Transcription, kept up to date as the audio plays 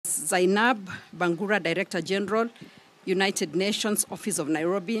Zainab Bangura, Director General, United Nations Office of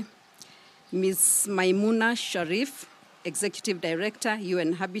Nairobi, Ms. Maimuna Sharif, Executive Director,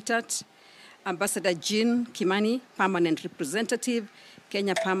 UN Habitat, Ambassador Jean Kimani, Permanent Representative,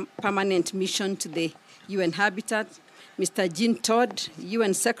 Kenya Permanent Mission to the UN Habitat, Mr. Jean Todd,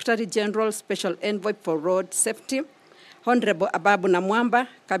 UN Secretary General, Special Envoy for Road Safety, Honorable Ababu Namwamba,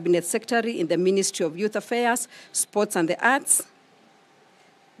 Cabinet Secretary in the Ministry of Youth Affairs, Sports and the Arts,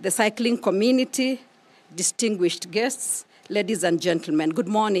 the cycling community, distinguished guests, ladies and gentlemen, good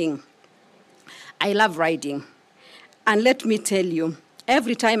morning. I love riding. And let me tell you,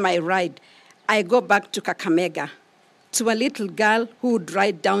 every time I ride, I go back to Kakamega, to a little girl who would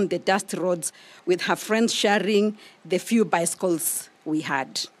ride down the dusty roads with her friends sharing the few bicycles we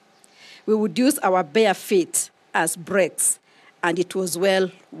had. We would use our bare feet as brakes, and it was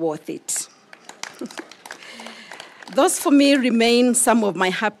well worth it. Those for me remain some of my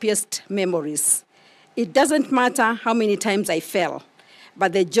happiest memories. It doesn't matter how many times I fell,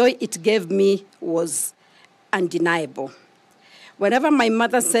 but the joy it gave me was undeniable. Whenever my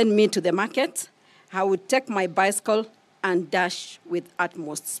mother sent me to the market, I would take my bicycle and dash with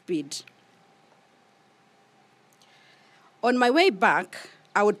utmost speed. On my way back,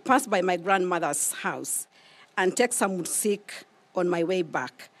 I would pass by my grandmother's house and take some musik on my way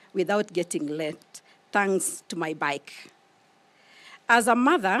back without getting late, thanks to my bike. As a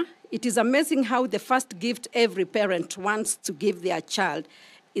mother, it is amazing how the first gift every parent wants to give their child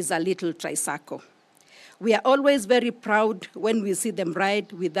is a little tricycle. We are always very proud when we see them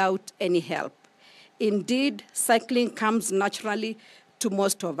ride without any help. Indeed, cycling comes naturally to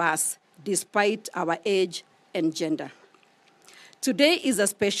most of us, despite our age and gender. Today is a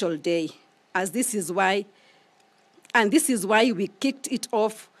special day, this is why we kicked it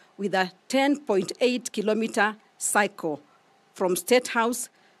off with a 10.8-kilometer cycle from State House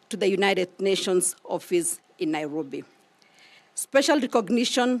to the United Nations office in Nairobi. Special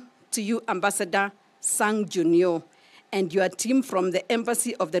recognition to you, Ambassador Sang Junyo, and your team from the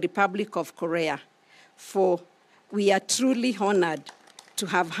Embassy of the Republic of Korea, for we are truly honored to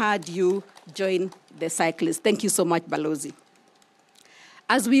have had you join the cyclists. Thank you so much, Balozi.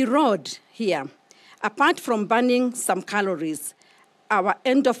 As we rode here, apart from burning some calories, our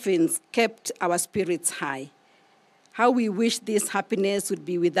endorphins kept our spirits high. How we wish this happiness would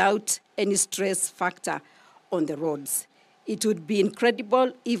be without any stress factor on the roads. It would be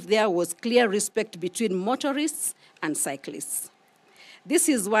incredible if there was clear respect between motorists and cyclists. This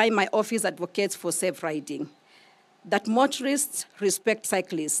is why my office advocates for safe riding, that motorists respect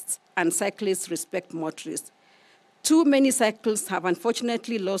cyclists and cyclists respect motorists. Too many cyclists have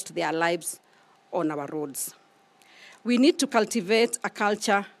unfortunately lost their lives on our roads. We need to cultivate a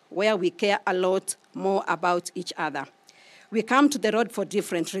culture where we care a lot more about each other. We come to the road for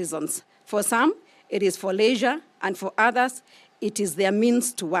different reasons. For some, it is for leisure, and for others, it is their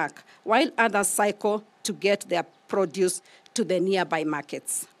means to work, while others cycle to get their produce to the nearby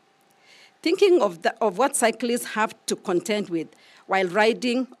markets. Thinking of what cyclists have to contend with while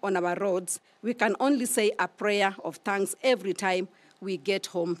riding on our roads, we can only say a prayer of thanks every time we get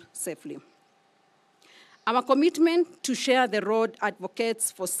home safely. Our commitment to share the road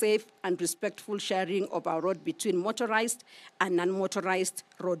advocates for safe and respectful sharing of our road between motorized and non-motorized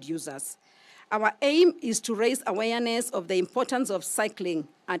road users. Our aim is to raise awareness of the importance of cycling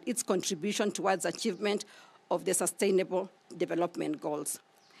and its contribution towards achievement of the Sustainable Development Goals.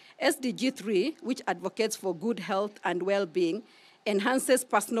 SDG 3, which advocates for good health and well-being, enhances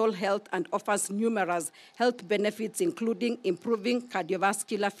personal health and offers numerous health benefits, including improving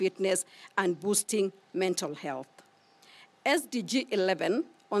cardiovascular fitness and boosting mental health. SDG 11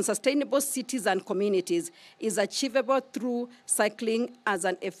 on sustainable cities and communities is achievable through cycling as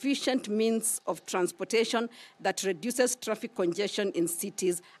an efficient means of transportation that reduces traffic congestion in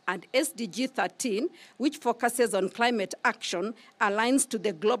cities, and SDG 13, which focuses on climate action, aligns to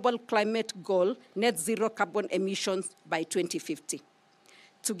the global climate goal, net zero carbon emissions by 2050.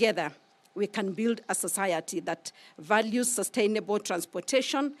 Together, we can build a society that values sustainable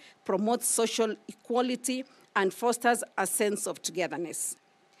transportation, promotes social equality, and fosters a sense of togetherness.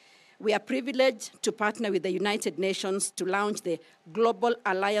 We are privileged to partner with the United Nations to launch the Global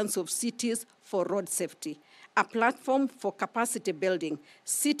Alliance of Cities for Road Safety, a platform for capacity building,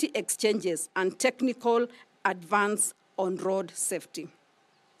 city exchanges, and technical advance on road safety.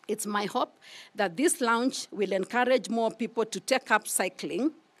 It's my hope that this launch will encourage more people to take up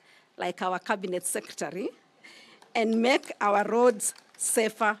cycling, like our Cabinet Secretary, and make our roads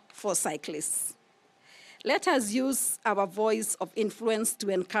safer for cyclists. Let us use our voice of influence to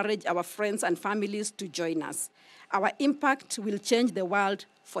encourage our friends and families to join us. our impact will change the world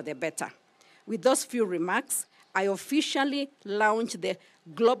for the better. With those few remarks, I officially launch the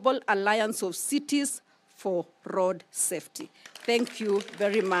Global Alliance of Cities for Road Safety. Thank you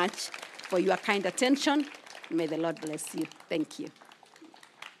very much for your kind attention. May the Lord bless you. Thank you.